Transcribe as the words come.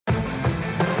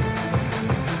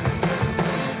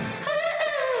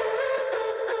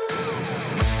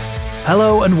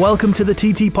Hello and welcome to the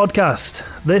TT Podcast.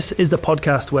 This is the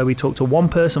podcast where we talk to one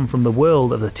person from the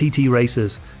world of the TT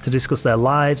racers to discuss their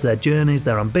lives, their journeys,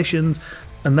 their ambitions,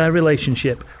 and their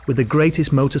relationship with the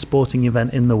greatest motorsporting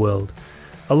event in the world.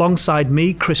 Alongside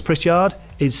me, Chris Pritchard,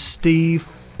 is Steve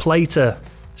Plater.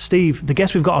 Steve, the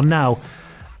guest we've got on now,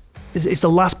 it's the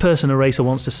last person a racer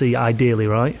wants to see, ideally,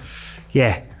 right?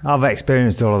 Yeah, I've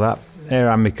experienced all of that. Air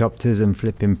ambicopters and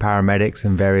flipping paramedics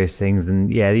and various things, and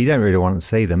yeah, you don't really want to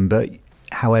see them, but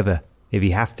however, if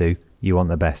you have to, you want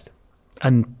the best.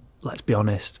 And let's be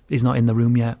honest, he's not in the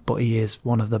room yet, but he is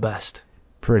one of the best.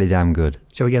 Pretty damn good.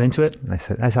 Shall we get into it? Let's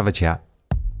have a chat.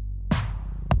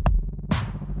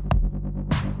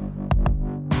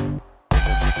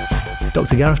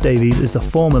 Dr. Gareth Davies is the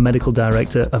former medical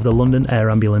director of the London Air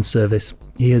Ambulance Service.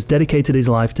 He has dedicated his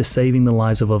life to saving the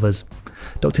lives of others.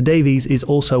 Dr. Davies is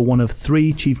also one of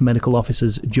 3 chief medical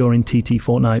officers during TT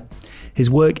Fortnight. His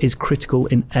work is critical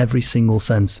in every single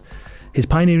sense. His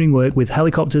pioneering work with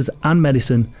helicopters and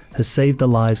medicine has saved the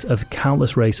lives of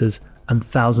countless racers and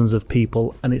thousands of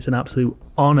people, and it's an absolute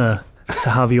honour to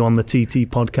have you on the TT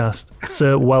podcast.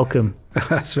 Sir, welcome.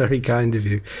 That's very kind of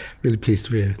you. Really pleased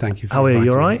to be here. Thank you. How are you?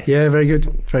 You all right? Yeah, very good.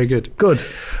 Very good. Good.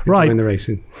 Right. Enjoying the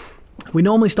racing. We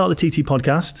normally start the TT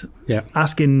podcast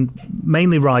asking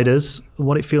mainly riders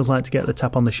what it feels like to get the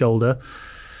tap on the shoulder.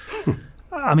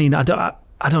 I mean, I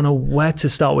don't know where to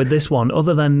start with this one,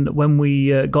 other than when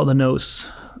we got the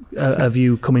notes of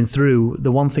you coming through,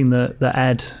 the one thing that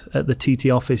Ed at the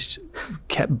TT office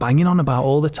kept banging on about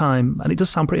all the time, and it does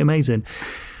sound pretty amazing.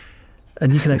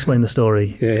 And you can explain the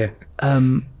story. Yeah.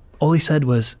 All he said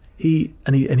was he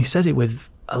says it with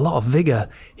a lot of vigour.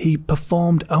 He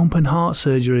performed open heart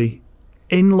surgery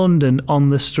in London on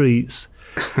the streets.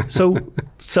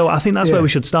 So I think that's where we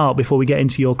should start before we get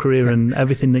into your career and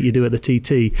everything that you do at the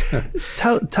TT.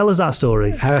 Tell us that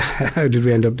story. How did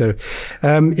we end up there?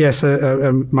 Yes,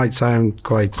 might sound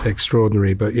quite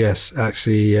extraordinary, but yes,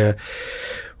 actually,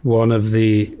 one of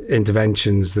the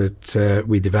interventions that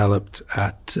we developed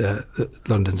at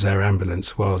London's Air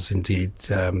Ambulance was indeed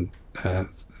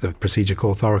the procedure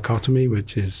called thoracotomy,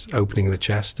 which is opening the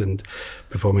chest and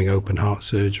performing open heart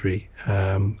surgery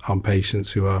on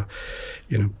patients who are,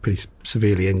 pretty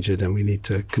severely injured, and we need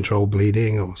to control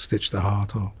bleeding or stitch the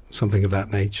heart or something of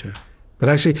that nature. But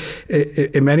actually,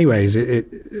 in many ways, it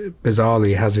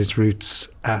bizarrely has its roots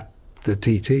at the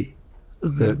TT.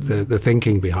 The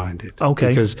thinking behind it. Okay.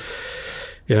 Because,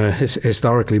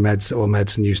 historically, all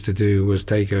medicine used to do was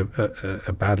take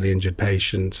a badly injured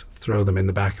patient, throw them in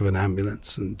the back of an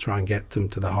ambulance and try and get them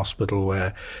to the hospital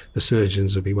where the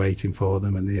surgeons would be waiting for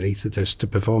them and the anaesthetists to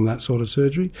perform that sort of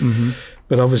surgery. Mm-hmm.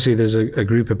 But obviously there's a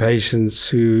group of patients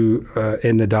who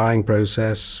in the dying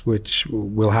process, which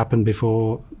will happen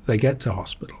before they get to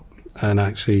hospital. And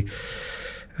actually,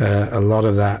 a lot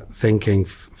of that thinking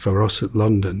for us at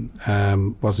London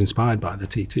was inspired by the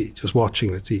TT, just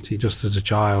watching the TT, just as a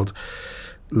child,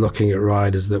 looking at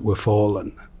riders that were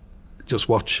fallen, just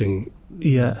watching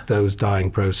those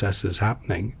dying processes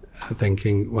happening,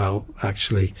 thinking, well,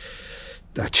 actually,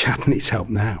 that chap needs help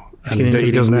now. And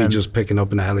he doesn't need just picking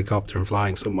up in a helicopter and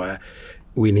flying somewhere.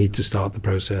 We need to start the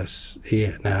process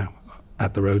here now,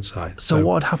 at the roadside. So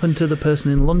what happened to the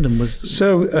person in London? Was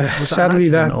sadly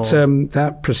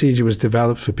that procedure was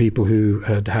developed for people who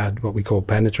had what we call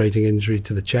penetrating injury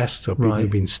to the chest, or people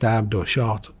who'd been stabbed or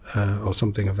shot or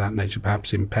something of that nature,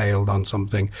 perhaps impaled on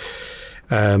something.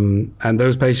 And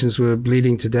those patients were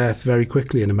bleeding to death very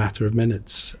quickly in a matter of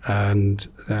minutes. And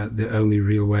the only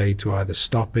real way to either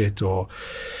stop it or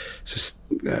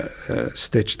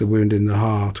stitch the wound in the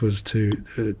heart was to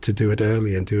do it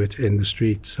early and do it in the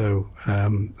street. So I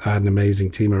had an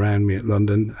amazing team around me at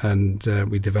London, and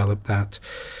we developed that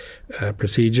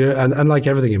procedure. And like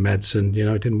everything in medicine,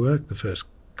 it didn't work the first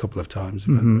couple of times.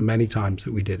 Mm-hmm. Many times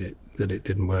that we did it, that it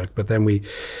didn't work. But then we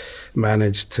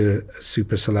managed to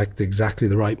super select exactly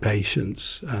the right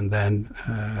patients. And then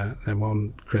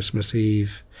one Christmas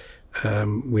Eve,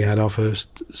 we had our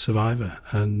first survivor.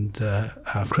 And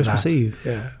after Christmas Eve?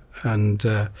 Yeah. And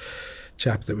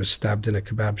chap that was stabbed in a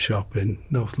kebab shop in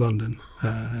North London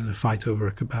in a fight over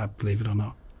a kebab, believe it or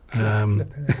not.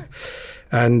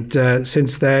 And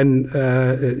since then,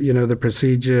 the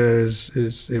procedure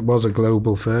it was a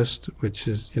global first, which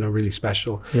is, really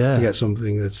special to get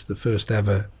something that's the first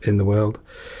ever in the world.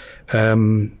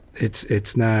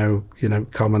 It's now,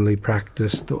 commonly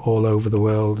practiced all over the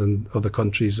world, and other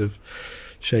countries have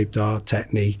shaped our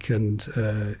technique, and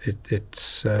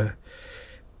it's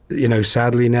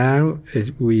sadly now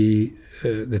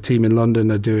the team in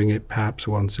London are doing it perhaps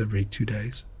once every 2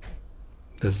 days.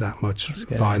 there's that much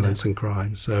violence and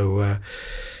crime. So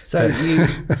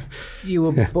you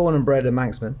were born and bred a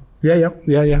Manxman. Yeah,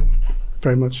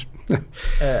 very much.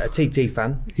 A TT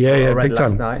fan. Yeah, I read big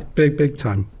last time. Night. Big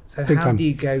time. So big how time. do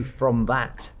you go from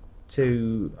that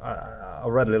to? I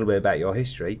read a little bit about your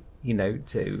history.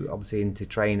 To obviously into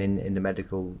training in the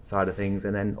medical side of things,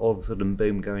 and then all of a sudden,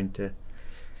 boom, going to.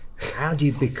 How do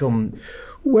you become?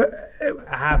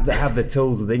 Have the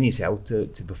tools within yourself to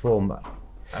perform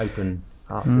open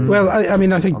heart surgery? Well, I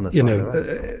think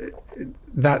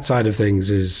that side of things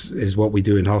is what we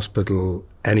do in hospital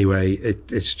anyway.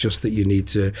 It's just that you need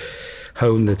to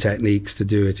hone the techniques to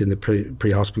do it in the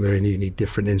pre-hospital area, and you need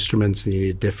different instruments and you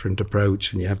need a different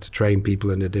approach, and you have to train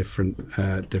people in a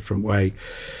different way.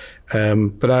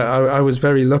 But I was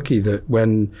very lucky that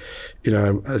when,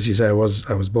 as you say, I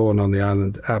was born on the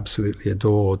island, absolutely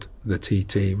adored the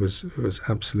TT, was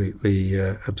absolutely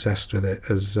obsessed with it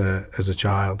as a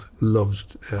child,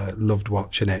 loved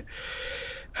watching it,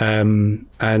 and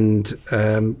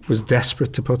was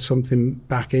desperate to put something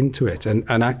back into it.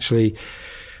 And actually,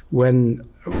 when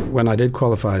I did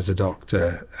qualify as a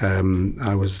doctor,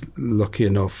 I was lucky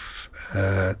enough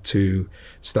to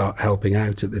start helping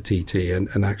out at the TT,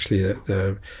 and actually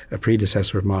a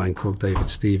predecessor of mine called David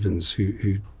Stevens,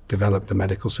 who developed the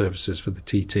medical services for the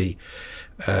TT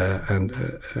and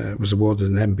was awarded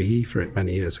an MBE for it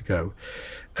many years ago.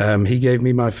 He gave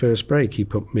me my first break. He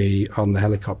put me on the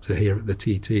helicopter here at the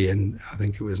TT in, I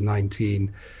think it was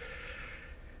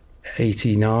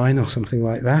 1989 or something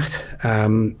like that.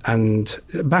 And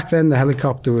back then the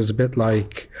helicopter was a bit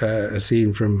like a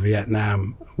scene from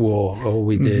Vietnam War. All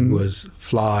we did was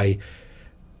fly,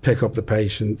 pick up the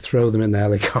patient, throw them in the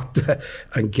helicopter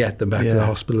and get them back to the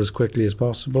hospital as quickly as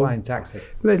possible. Flying taxi.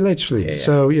 Literally. Yeah.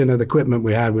 So, the equipment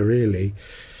we had were really,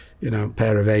 a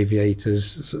pair of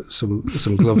aviators, some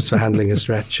gloves for handling a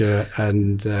stretcher,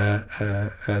 and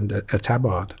a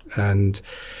tabard. And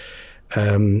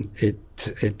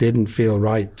it didn't feel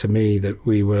right to me that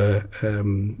we were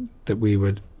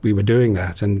doing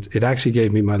that, and it actually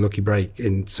gave me my lucky break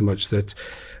in so much that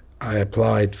I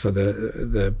applied for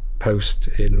the post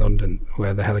in London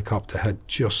where the helicopter had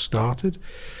just started,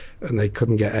 and they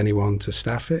couldn't get anyone to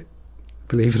staff it,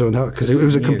 believe it or not, because it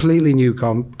was a completely new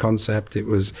concept. It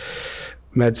was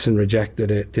medicine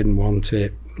rejected it, didn't want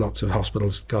it. Lots of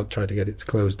hospitals tried to get it to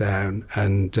close down,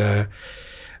 and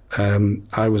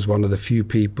I was one of the few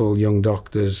people, young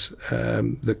doctors,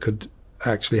 that could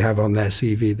actually have on their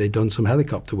CV they'd done some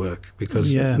helicopter work,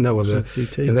 because no other,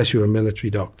 unless you were a military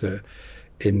doctor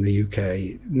in the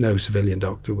UK, no civilian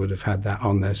doctor would have had that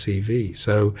on their CV.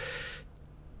 So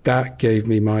that gave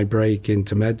me my break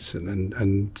into medicine,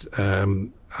 and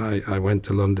I went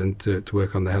to London to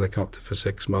work on the helicopter for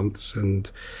 6 months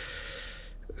and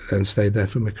stayed there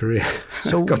for my career.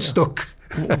 So got stuck.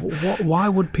 Why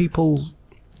would people...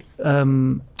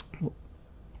 what's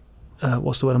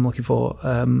the word I'm looking for?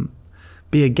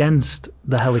 Be against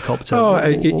the helicopter?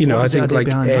 I think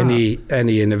like any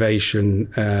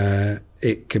innovation,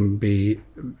 it can be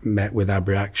met with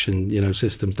abreaction.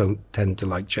 Systems don't tend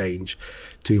to change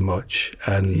too much,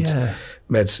 and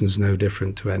medicine's no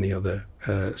different to any other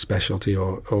specialty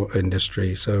or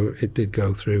industry. So it did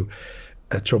go through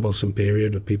a troublesome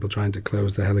period of people trying to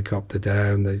close the helicopter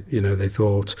down. They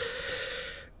thought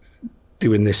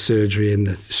doing this surgery in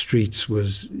the streets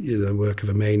was the work of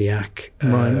a maniac.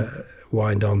 Right.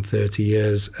 Wind on 30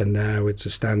 years, and now it's a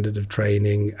standard of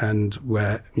training, and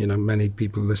where many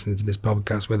people listening to this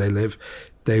podcast, where they live,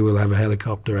 they will have a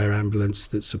helicopter air ambulance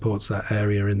that supports that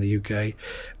area in the UK,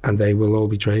 and they will all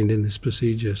be trained in this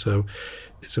procedure. So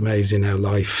it's amazing how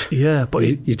life, but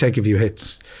you take a few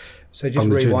hits. So just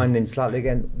rewinding slightly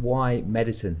again, why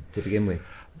medicine to begin with?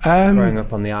 Growing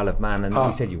up on the Isle of Man, and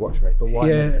you said you watched it, but why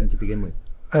medicine to begin with?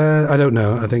 I don't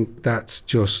know. I think that's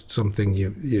just something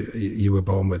you were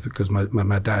born with, because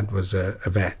my dad was a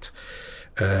vet,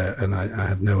 and I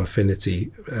had no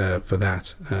affinity for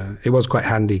that. It was quite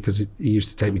handy because he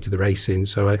used to take me to the racing,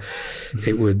 so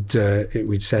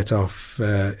we'd set off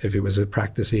if it was a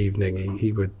practice evening.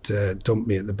 He would dump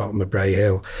me at the bottom of Bray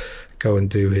Hill, go and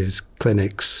do his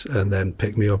clinics, and then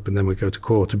pick me up, and then we'd go to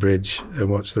Quarterbridge and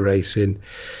watch the racing.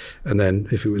 And then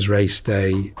if it was race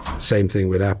day, same thing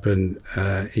would happen.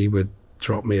 He would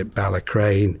drop me at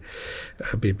Ballacrane.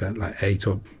 I'd be about 8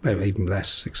 or maybe even less,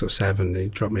 6 or 7.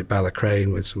 He'd drop me at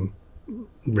Ballacrane with some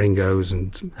Ringos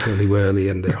and Curly Whirly,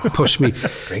 and they push me to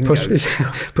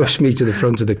the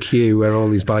front of the queue where all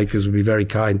these bikers would be very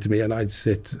kind to me, and I'd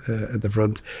sit at the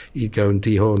front. He'd go and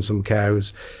dehorn some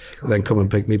cows, then come and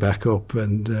pick me back up,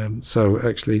 and so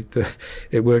actually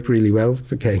it worked really well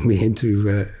for getting me into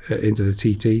the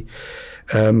TT.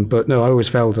 But no, I always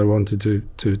felt I wanted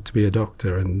to be a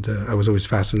doctor, and I was always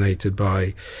fascinated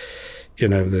by, you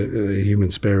know, the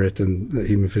human spirit and the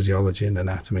human physiology and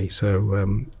anatomy.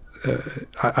 So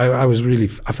I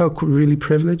felt really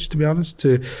privileged, to be honest,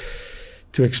 to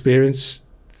experience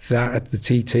that at the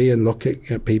TT and look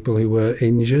at people who were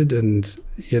injured, and,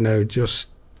 you know, just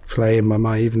play in my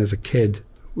mind, even as a kid,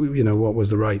 you know, what was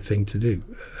the right thing to do,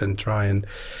 and try and,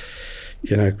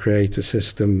 you know, create a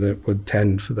system that would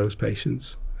tend for those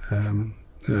patients. And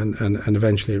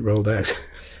eventually it rolled out.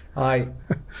 I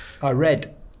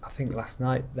read, I think last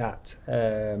night, that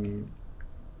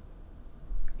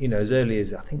you know, as early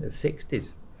as I think the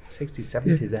 60s,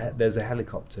 70s, there's a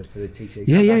helicopter for the TT.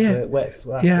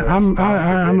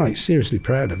 I'm like seriously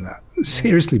proud of that.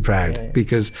 Seriously proud,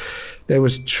 because there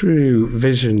was true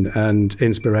vision and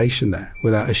inspiration there,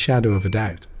 without a shadow of a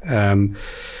doubt.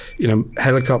 You know,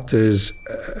 helicopters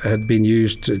had been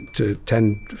used to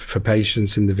tend for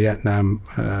patients in the Vietnam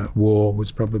War.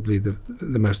 Was probably the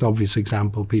most obvious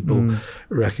example. People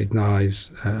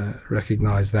recognize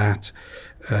that,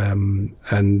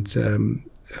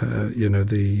 you know,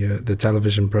 the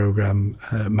television program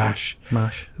MASH,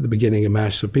 the beginning of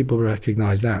MASH. So people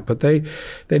recognize that, but they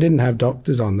didn't have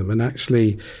doctors on them. And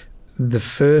actually, the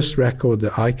first record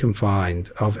that I can find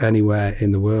of anywhere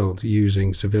in the world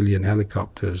using civilian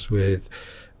helicopters with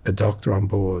a doctor on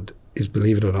board is,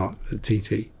 believe it or not, the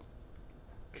TT.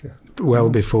 Okay. Well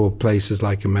before places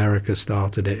like America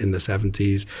started it in the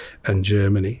 70s and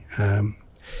Germany.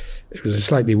 It was a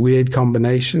slightly weird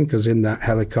combination, because in that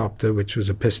helicopter, which was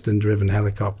a piston-driven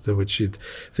helicopter, which you'd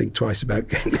think twice about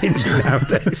getting into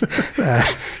nowadays,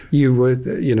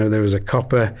 you know, there was a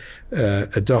copper,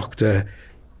 a doctor.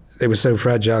 They were so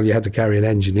fragile, you had to carry an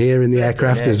engineer in the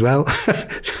aircraft as well.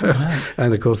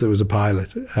 And of course, there was a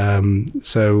pilot.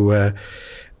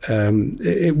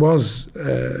 It was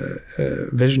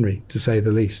visionary, to say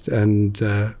the least. And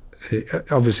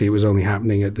obviously, it was only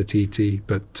happening at the TT,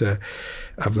 but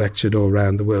I've lectured all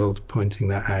around the world, pointing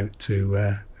that out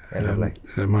to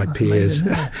my peers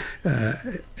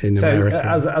in America.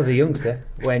 As a youngster,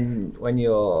 when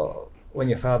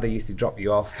your father used to drop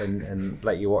you off and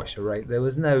let you watch the race, there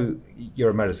was no,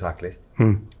 you're a motorcyclist,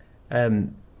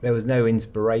 there was no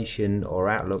inspiration or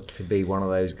outlook to be one of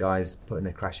those guys putting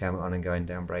a crash helmet on and going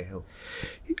down Bray Hill?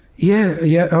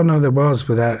 Yeah. Oh no, there was,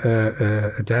 without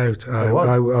a doubt.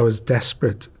 I was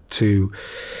desperate to,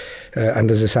 and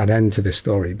there's a sad end to this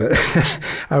story, but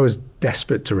I was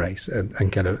desperate to race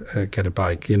and get a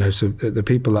bike. You know, so the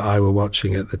people that I were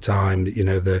watching at the time, you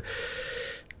know, the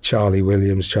Charlie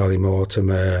Williams, Charlie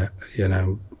Mortimer, you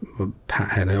know, Pat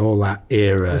Henry, all that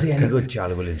era. Was he any good,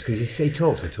 Charlie Williams? Because he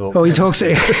talks the talk. Oh, he talks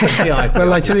it.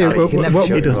 Well, I tell you,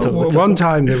 one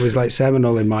time there was like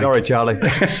seminal in my... Sorry, Charlie.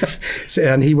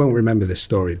 And he won't remember this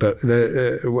story, but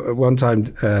one time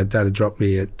Dad had dropped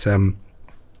me at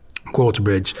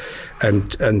Quarterbridge,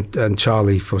 and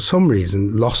Charlie, for some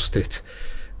reason, lost it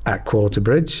at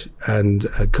Quarterbridge and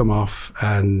had come off,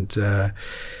 and...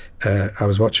 I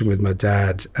was watching with my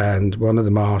dad, and one of the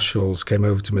marshals came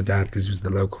over to my dad, because he was the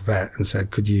local vet, and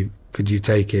said, could you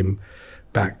take him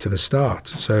back to the start?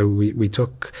 So we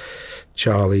took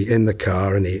Charlie in the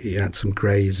car, and he had some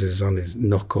grazes on his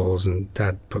knuckles, and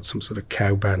Dad put some sort of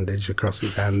cow bandage across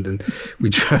his hand, and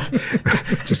we tried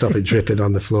to stop it dripping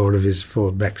on the floor of his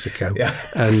Ford Mexico. Yeah.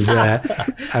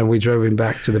 And we drove him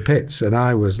back to the pits, and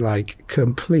I was like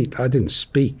I didn't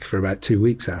speak for about 2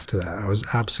 weeks after that. I was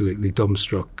absolutely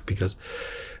dumbstruck, because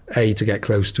A, to get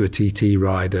close to a TT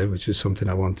rider, which is something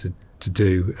I wanted to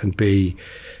do, and B,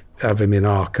 have him in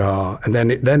our car, and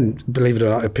then believe it or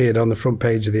not, appeared on the front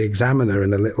page of the Examiner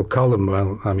in a little column.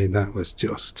 Well, I mean, that was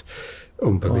just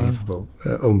unbelievable.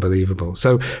 Unbelievable.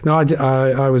 So no,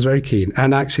 I was very keen,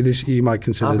 and actually this, you might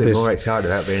consider this... I've been more excited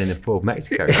about being in the Ford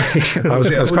Mexico. I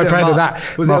was quite proud of that.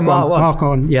 Was it a Mark 1? Mark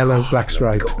 1, yellow, black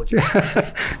stripe.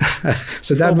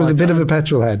 So Dad was a bit of a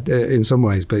petrol head in some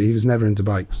ways, but he was never into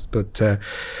bikes. But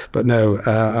no,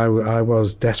 I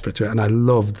was desperate to it, and I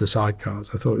loved the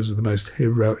sidecars. I thought it was the most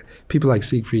heroic. People like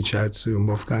Siegfried Schautz and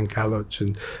Wolfgang Kaluch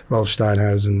and Rolf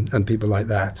Steinhausen and people like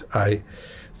that, I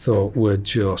thought were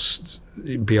just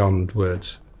beyond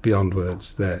words,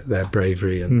 their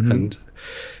bravery and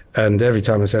every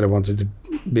time I said I wanted to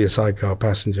be a sidecar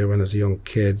passenger when I was a young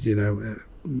kid, you know,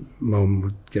 mum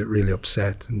would get really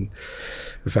upset, and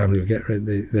the family would get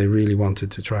they really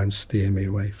wanted to try and steer me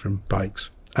away from bikes.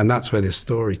 And that's where this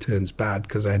story turns bad,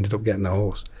 because I ended up getting a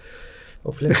horse.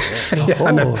 Oh, flip, yeah.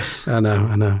 A horse. I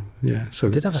know. Yeah. So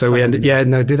Did have a so we sad ended. ending. Yeah,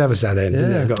 no, it did have a sad end.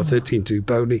 Yeah. I got a 13.2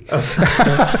 pony.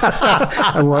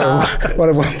 And what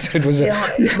I wanted was a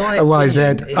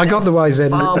YZ. I got the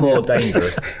YZ. Far more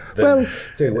dangerous than Well,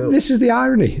 two wheels. this is the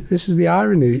irony.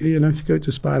 If you go to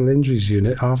a spinal injuries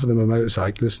unit, half of them are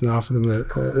motorcyclists and half of them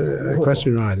are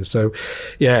equestrian riders. So,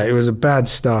 yeah, it was a bad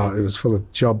start. It was full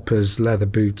of jobbers, leather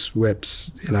boots,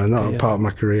 whips. Not a part of my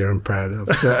career I'm proud of.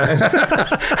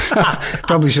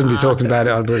 Probably shouldn't be talking about it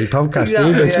on a bloody podcast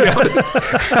either, to be honest.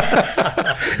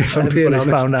 If I'm being honest.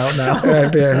 Found out now.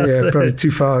 Yeah, probably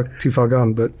too far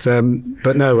gone. But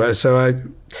no. So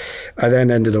I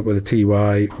then ended up with a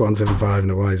TY 175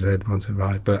 and a YZ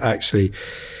 175. But actually,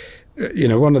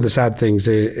 one of the sad things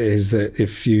is that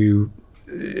if you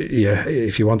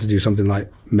want to do something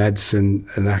like medicine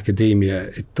and academia,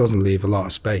 it doesn't leave a lot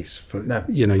of space for. No,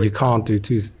 you can't do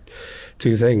two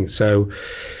things. So.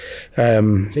 So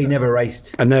you never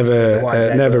raced? I never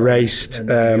raced,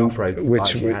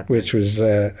 which which was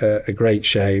a great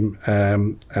shame.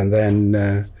 And then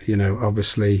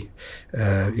obviously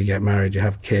you get married, you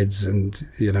have kids, and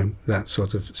that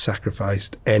sort of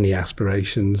sacrificed any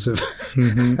aspirations of,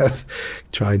 of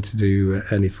trying to do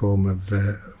any form of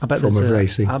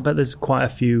racing. I bet there's quite a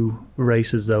few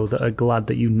racers though that are glad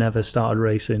that you never started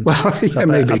racing. Well, So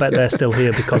I bet they're still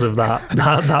here because of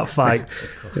that fight.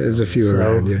 There's a few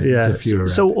around, yeah. There's a few around.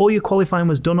 So all your qualifying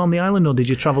was done on the island, or did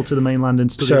you travel to the mainland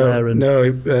and study there? And no,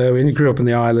 when you grew up on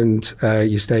the island,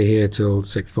 you stay here till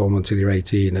sixth form until you're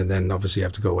 18, and then obviously you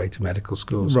have to go away to medical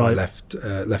school. So Right. I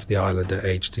left the island at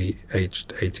aged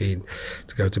 18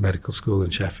 to go to medical school in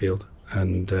Sheffield.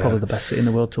 And probably the best city in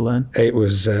the world to learn. it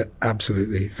was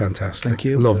absolutely fantastic. Thank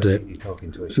you. Loved it. You're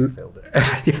talking to a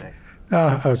Sheffielder.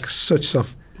 Such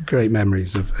great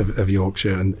memories of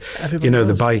Yorkshire, and Everybody the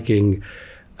does. biking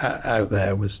out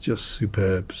there was just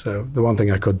superb. So the one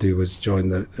thing I could do was join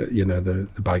the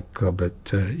bike club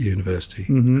at university,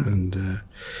 and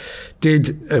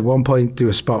did at one point do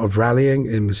a spot of rallying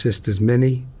in my sister's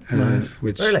Mini, Nice.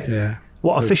 which Really? yeah.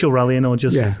 What, official rallying, or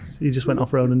just Yeah. you just went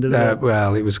off road and did it?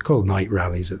 Well, it was called night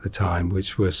rallies at the time,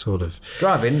 which were sort of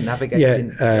Driving,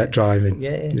 navigating. driving.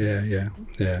 Yeah.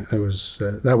 It was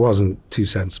that wasn't too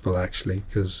sensible actually,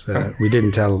 because we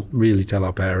didn't really tell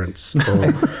our parents,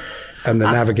 and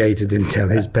the navigator didn't tell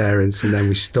his parents, and then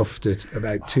we stuffed it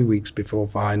about 2 weeks before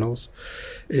finals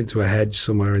into a hedge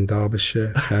somewhere in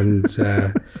Derbyshire, and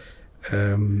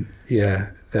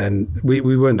then we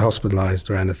weren't hospitalised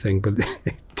or anything, but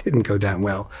it didn't go down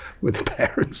well with the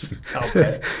parents.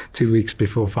 Okay. 2 weeks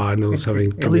before finals,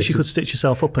 having At least you could stitch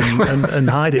yourself up and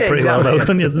hide it pretty well, though.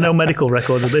 Couldn't you? No medical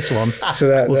record of this one. So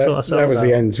that We'll sort was ourselves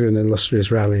the out. end to an illustrious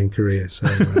rallying career. So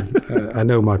I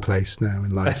know my place now in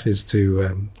life is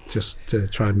to just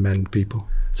try and mend people.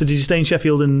 So did you stay in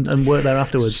Sheffield and work there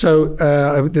afterwards? So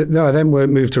I then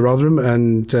moved to Rotherham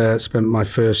and spent my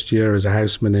first year as a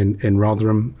houseman in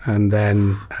Rotherham, and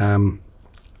then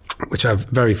which I have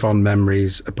very fond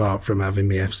memories, apart from having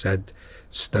my FZ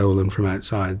stolen from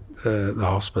outside the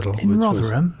hospital. In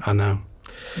Rotherham? I know.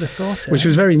 The thought Which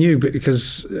was very new,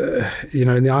 because,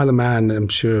 in the Isle of Man, I'm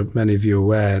sure many of you are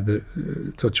aware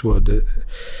that, touch wood,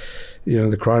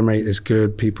 the crime rate is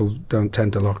good. People don't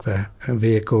tend to lock their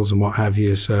vehicles and what have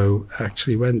you. So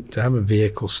actually to have a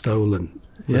vehicle stolen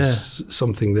was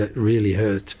something that really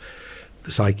hurt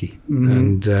the psyche.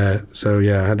 And I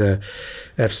had a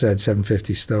FZ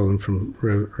 750 stolen from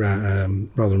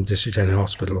Rotherham District General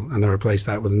Hospital, and I replaced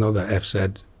that with another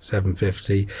FZ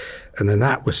 750, and then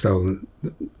that was stolen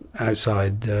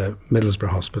outside Middlesbrough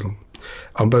Hospital.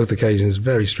 On both occasions,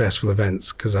 very stressful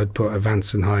events, because I'd put a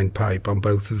Vance and Hine pipe on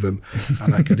both of them,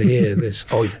 and I could hear this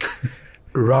oik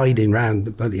riding round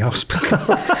the bloody hospital.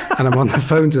 And I'm on the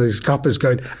phone to these coppers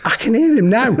going, I can hear him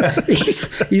now. He's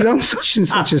on such and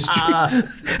such a street.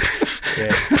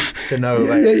 To no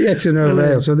avail. Yeah, to no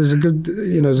avail. So there's a good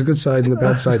side and a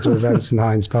bad side to a Vance and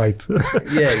Hines pipe.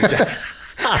 Yeah, exactly.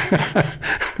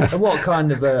 And what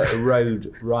kind of a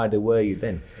road rider were you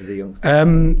then as a youngster?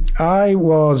 I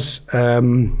was a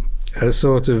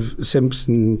sort of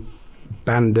Simpson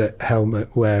bandit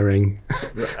helmet wearing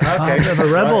Okay, of a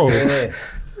rebel.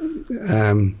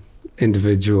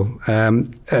 individual. A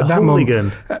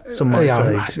hooligan, some might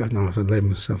say. I don't know if I'd label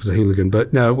myself as a hooligan,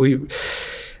 but no,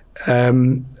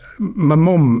 my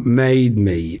mum made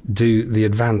me do the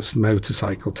advanced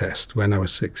motorcycle test when I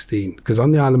was 16, because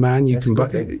on the Isle of Man you can buy,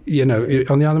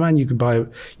 on the Isle of Man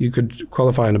you could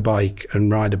qualify on a bike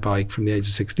and ride a bike from the age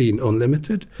of 16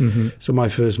 unlimited. Mm-hmm. So my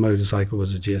first motorcycle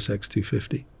was a GSX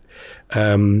 250.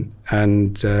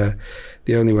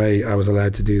 The only way I was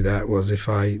allowed to do that was if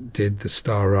I did the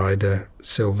Star Rider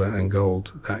silver and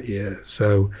gold that year.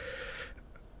 So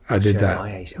I did that.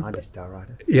 I did Star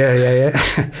Rider.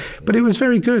 Yeah. But it was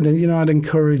very good, and I'd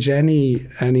encourage any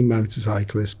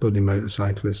motorcyclist, budding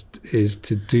motorcyclist, is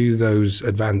to do those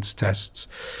advanced tests,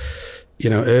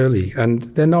 early. And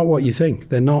they're not what you think.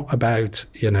 They're not about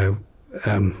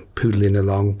poodling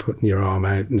along, putting your arm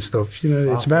out and stuff.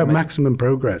 It's about maximum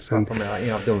progress. And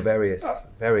I've done various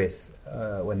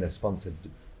when they're sponsored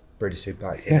British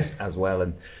Superbikes as well,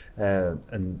 and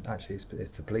actually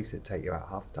it's the police that take you out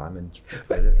half the time and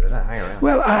they don't hang around.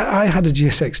 Well, I had a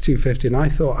GSX 250 and I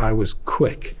thought I was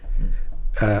quick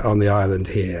on the island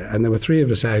here, and there were 3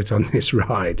 of us out on this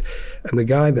ride, and the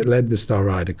guy that led the Star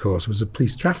Rider course was a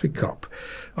police traffic cop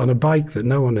on a bike that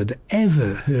no one had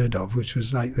ever heard of, which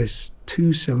was like this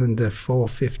 2-cylinder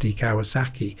 450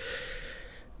 Kawasaki,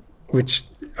 which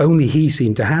only he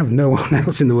seemed to have. No one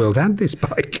else in the world had this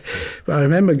bike. But I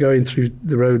remember going through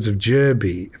the roads of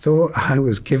Derby, thought I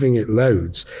was giving it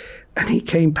loads, and he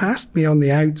came past me on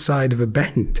the outside of a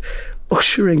bend,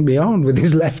 ushering me on with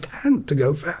his left hand to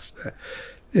go faster.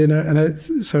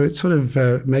 So it sort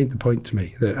of made the point to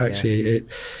me that actually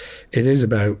it is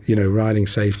about riding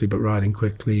safely but riding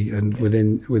quickly and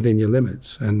within your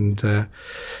limits, and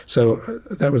so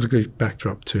that was a good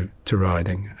backdrop to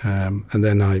riding, and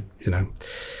then I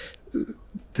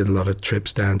did a lot of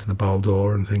trips down to the Bal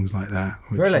d'Or and things like that,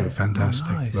 which were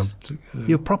fantastic. Nice. Loved,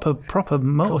 You're a proper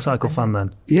motorcycle fan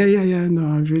then? Yeah.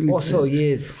 No, I really. What sort of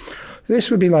years? This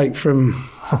would be like from.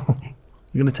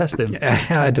 You're going to test him?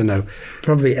 I don't know.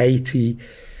 Probably 80.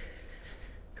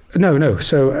 No.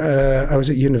 So I was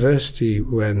at university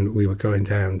when we were going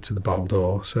down to the Bal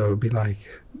d'Or. So it would be like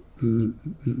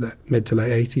mid to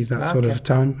late 80s, that sort of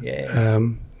time. Yeah.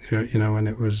 When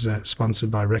it was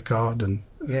sponsored by Rickard and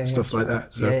stuff like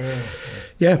that. So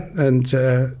and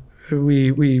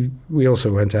we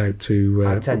also went out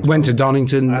to went to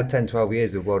Donington. I had 10-12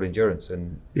 years of world endurance,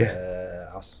 and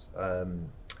I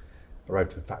rode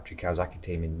for the factory Kawasaki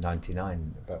team in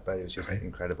 '99, but it was just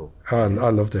incredible. Oh, I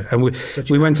loved it. And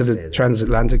we went to the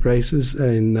transatlantic races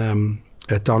in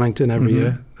at Donington every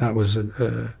year. That was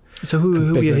so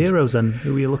who were your heroes then?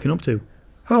 Who were you looking up to?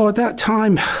 Oh, at that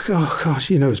time,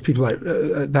 it was people like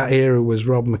that era was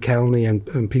Rob McElhenney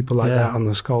and people like that on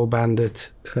the Skull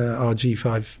Bandit RG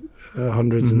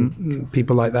 500s and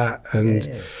people like that, and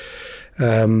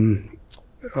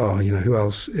who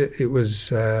else? It was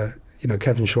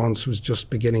Kevin Schwantz was just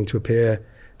beginning to appear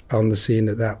on the scene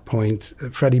at that point.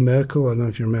 Freddie Merkel, I don't know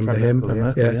if you remember him.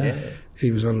 Merkel. He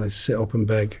was on the Sit Up and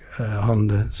Beg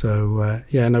Honda. So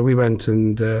we went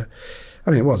and.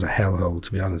 It was a hellhole,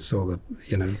 to be honest. All the,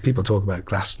 people talk about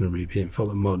Glastonbury being full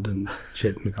of mud and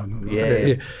shit.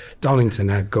 Donington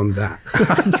had gone that.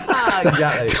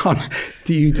 Exactly.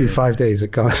 Do you do 5 days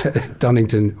at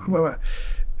Donington? Well,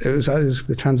 it was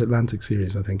the Transatlantic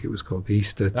Series, I think it was called, the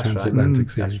Easter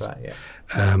Transatlantic Series. That's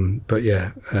right,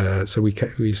 yeah. So we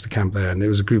used to camp there, and it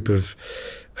was a group of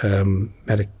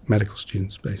medical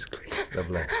students, basically.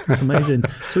 Lovely. That's amazing.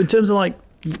 So in terms of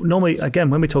normally, again,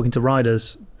 when we're talking to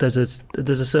riders, there's a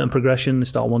certain progression. They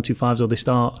start 125s, or they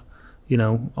start,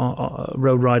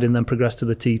 road riding, then progress to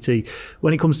the TT.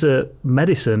 When it comes to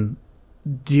medicine,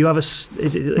 do you have is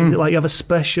it like you have a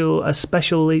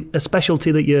specialty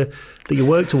that you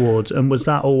work towards? And was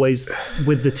that always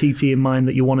with the TT in mind,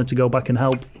 that you wanted to go back and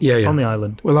help on the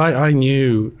island? Well, I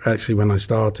knew actually when I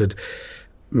started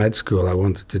med school, I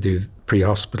wanted to do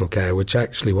pre-hospital care, which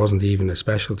actually wasn't even a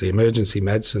specialty. Emergency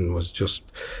medicine was just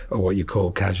what you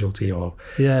call casualty or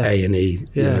A&E.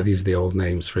 These are the old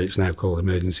names for it. It's now called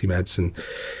emergency medicine.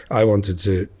 I wanted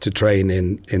to train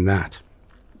in that.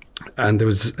 And there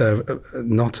was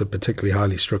not a particularly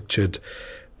highly structured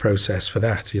process for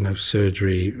that.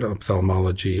 Surgery,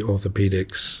 ophthalmology,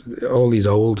 orthopedics, all these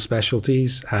old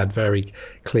specialties had very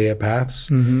clear paths.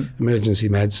 Mm-hmm. Emergency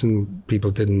medicine,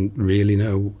 people didn't really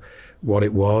know what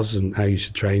it was and how you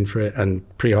should train for it. And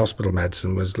pre-hospital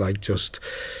medicine was like just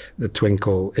the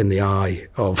twinkle in the eye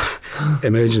of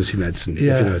emergency medicine, if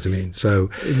you know what I mean. So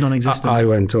non-existent. I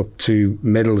went up to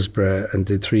Middlesbrough and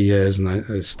did 3 years, and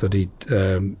I studied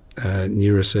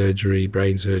neurosurgery,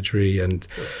 brain surgery, and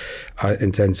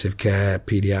intensive care,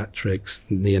 pediatrics,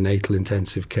 neonatal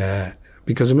intensive care,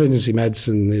 because emergency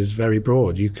medicine is very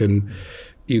broad. You can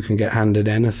get handed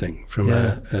anything from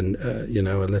a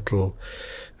little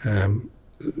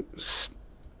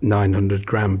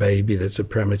 900-gram baby that's a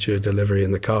premature delivery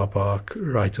in the car park,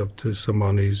 right up to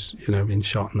someone who's been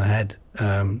shot in the head,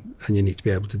 and you need to be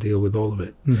able to deal with all of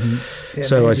it. Yeah,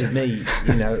 so this is me,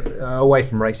 away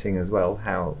from racing as well,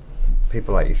 how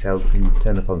people like yourselves can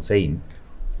turn up on scene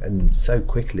and so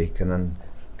quickly can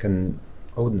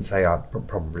I wouldn't say I'll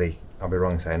be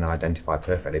wrong saying I identify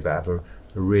perfectly, but have a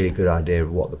really good idea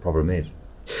of what the problem is.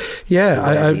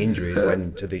 Yeah, the injuries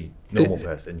when to the normal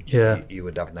person, you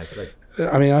would have no clue.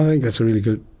 I mean, I think that's a really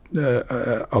good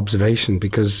observation,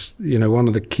 because one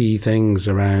of the key things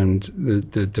around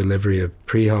the delivery of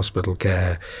pre-hospital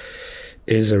care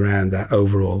is around that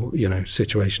overall,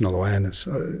 situational awareness,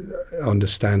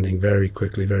 understanding very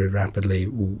quickly, very rapidly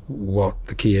what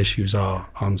the key issues are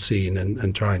on scene,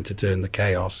 and trying to turn the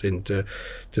chaos into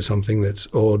something that's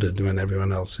ordered when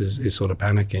everyone else is sort of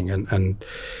panicking. And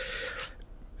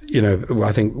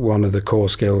I think one of the core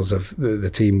skills of the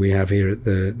team we have here at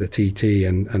the TT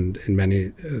and in many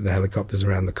of the helicopters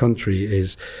around the country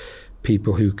is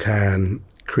people who can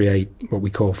create what we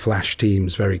call flash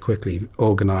teams very quickly,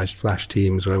 organised flash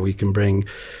teams where we can bring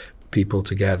people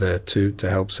together to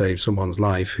help save someone's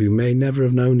life who may never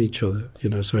have known each other.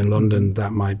 So in London,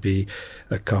 that might be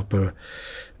a copper,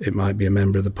 it might be a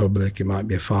member of the public, it might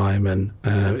be a fireman,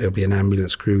 it'll be an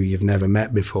ambulance crew you've never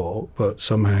met before, but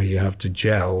somehow you have to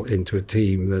gel into a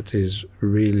team that is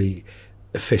really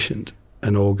efficient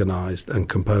and organised and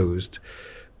composed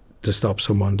to stop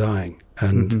someone dying.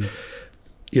 And,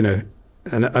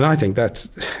 and I think that's,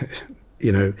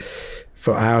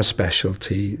 for our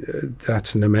specialty,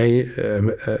 that's an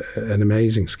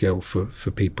amazing skill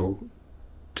for people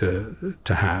to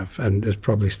have, and it's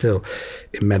probably still,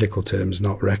 in medical terms,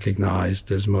 not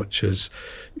recognised as much as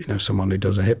someone who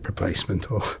does a hip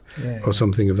replacement or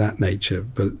something of that nature.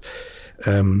 But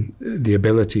the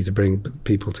ability to bring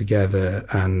people together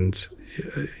and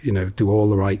do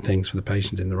all the right things for the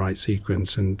patient in the right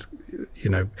sequence, and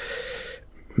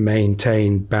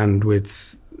maintain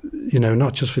bandwidth,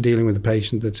 not just for dealing with the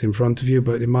patient that's in front of you,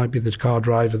 but it might be the car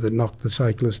driver that knocked the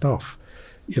cyclist off.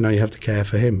 You have to care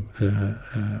for him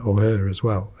or her as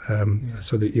well,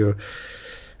 so that you're...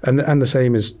 And the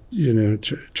same is,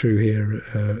 true here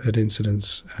at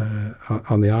incidents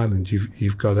on the island.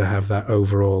 You've got to have that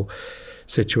overall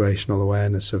situational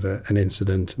awareness of an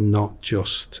incident, not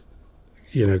just...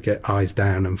 get eyes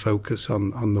down and focus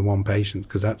on the one patient,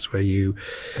 because that's where you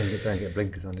don't get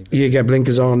blinkers on. You get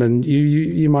blinkers on, and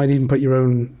you might even put your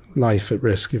own life at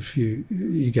risk if you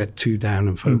get too down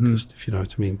and focused, if you know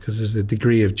what I mean, because there's a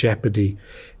degree of jeopardy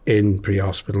in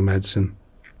pre-hospital medicine,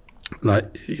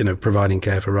 like providing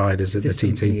care for riders at the TT. Is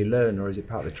this something you learn, or is it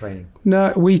part of the training?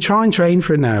 No, we try and train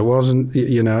for it now. It wasn't,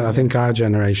 I think our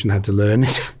generation had to learn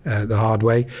it the hard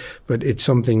way, but it's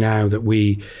something now that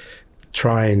we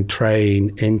try and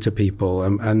train into people,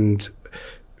 and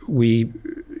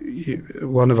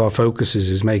one of our focuses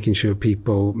is making sure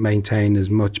people maintain as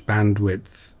much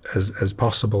bandwidth as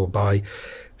possible by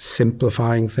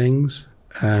simplifying things.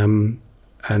 And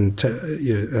I'm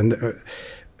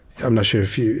not sure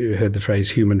if you heard the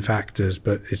phrase human factors,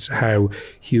 but it's how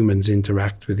humans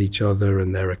interact with each other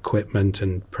and their equipment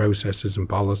and processes and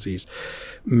policies,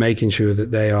 making sure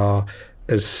that they are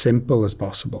as simple as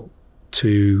possible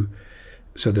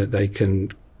so that they can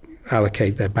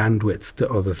allocate their bandwidth to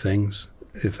other things,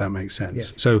 if that makes sense.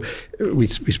 Yes. So we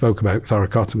spoke about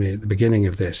thoracotomy at the beginning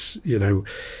of this.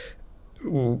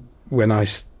 When I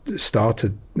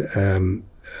started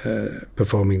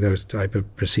performing those type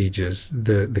of procedures,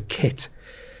 the kit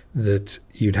that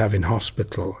you'd have in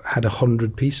hospital had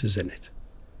 100 pieces in it.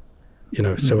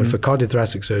 So if a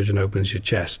cardiothoracic surgeon opens your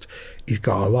chest, he's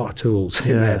got a lot of tools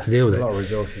in there to deal with it. A lot of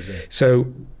resources. Yeah.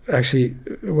 So actually,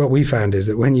 what we found is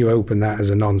that when you open that as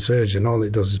a non-surgeon, all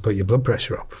it does is put your blood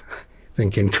pressure up,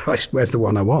 thinking, Christ, where's the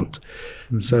one I want?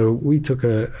 So we took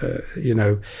a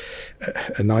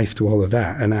knife to all of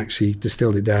that and actually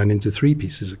distilled it down into 3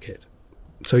 pieces of kit.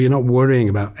 So you're not worrying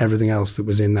about everything else that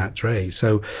was in that tray.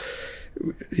 So,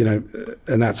 and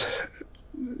that's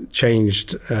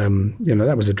changed,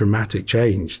 that was a dramatic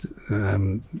change,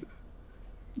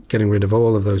 getting rid of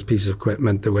all of those pieces of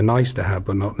equipment that were nice to have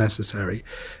but not necessary,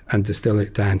 and distill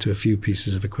it down to a few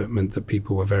pieces of equipment that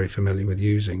people were very familiar with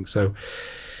using. So,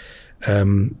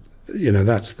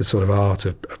 that's the sort of art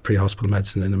of pre-hospital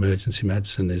medicine and emergency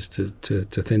medicine, is to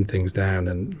thin things down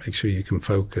and make sure you can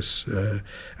focus,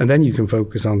 and then you can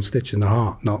focus on stitching the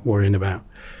heart, not worrying about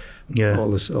all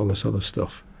this other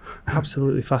stuff.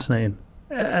 Absolutely fascinating.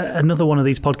 Another one of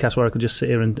these podcasts where I could just sit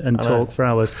here and talk for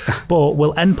hours. But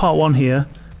we'll end part 1 here.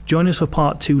 Join us for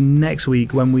part 2 next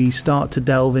week when we start to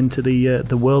delve into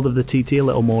the world of the TT a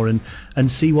little more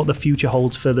and see what the future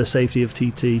holds for the safety of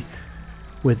TT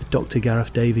with Dr.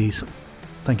 Gareth Davies.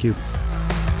 Thank you.